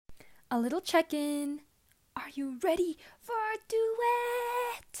A little check in. Are you ready for a duet?